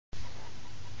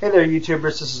Hey there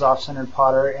YouTubers, this is Off-Centered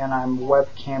Potter and I'm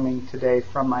webcamming today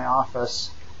from my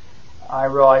office. I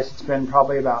realize it's been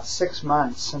probably about 6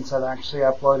 months since I've actually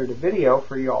uploaded a video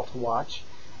for you all to watch,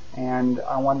 and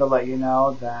I wanted to let you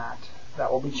know that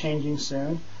that will be changing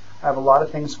soon. I have a lot of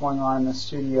things going on in the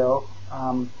studio,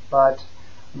 but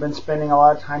I've been spending a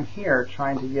lot of time here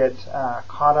trying to get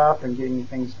caught up and getting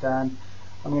things done.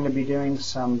 I'm going to be doing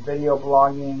some video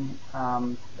blogging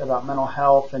about mental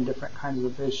health and different kinds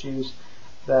of issues,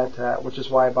 which is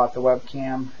why I bought the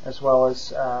webcam, as well as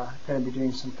going to be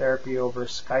doing some therapy over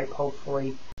Skype,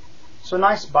 hopefully. So a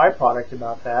nice byproduct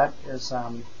about that is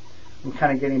I'm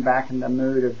kind of getting back in the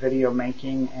mood of video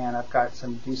making, and I've got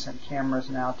some decent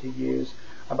cameras now to use.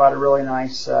 I bought a really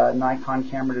nice Nikon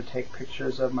camera to take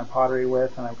pictures of my pottery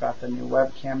with, and I've got the new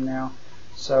webcam now.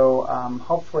 So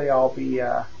hopefully I'll be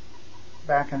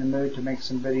back in the mood to make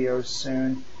some videos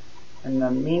soon. In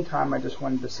the meantime, I just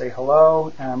wanted to say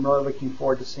hello, and I'm really looking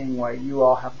forward to seeing what you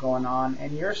all have going on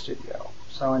in your studio.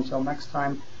 So until next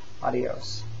time,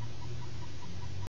 adios.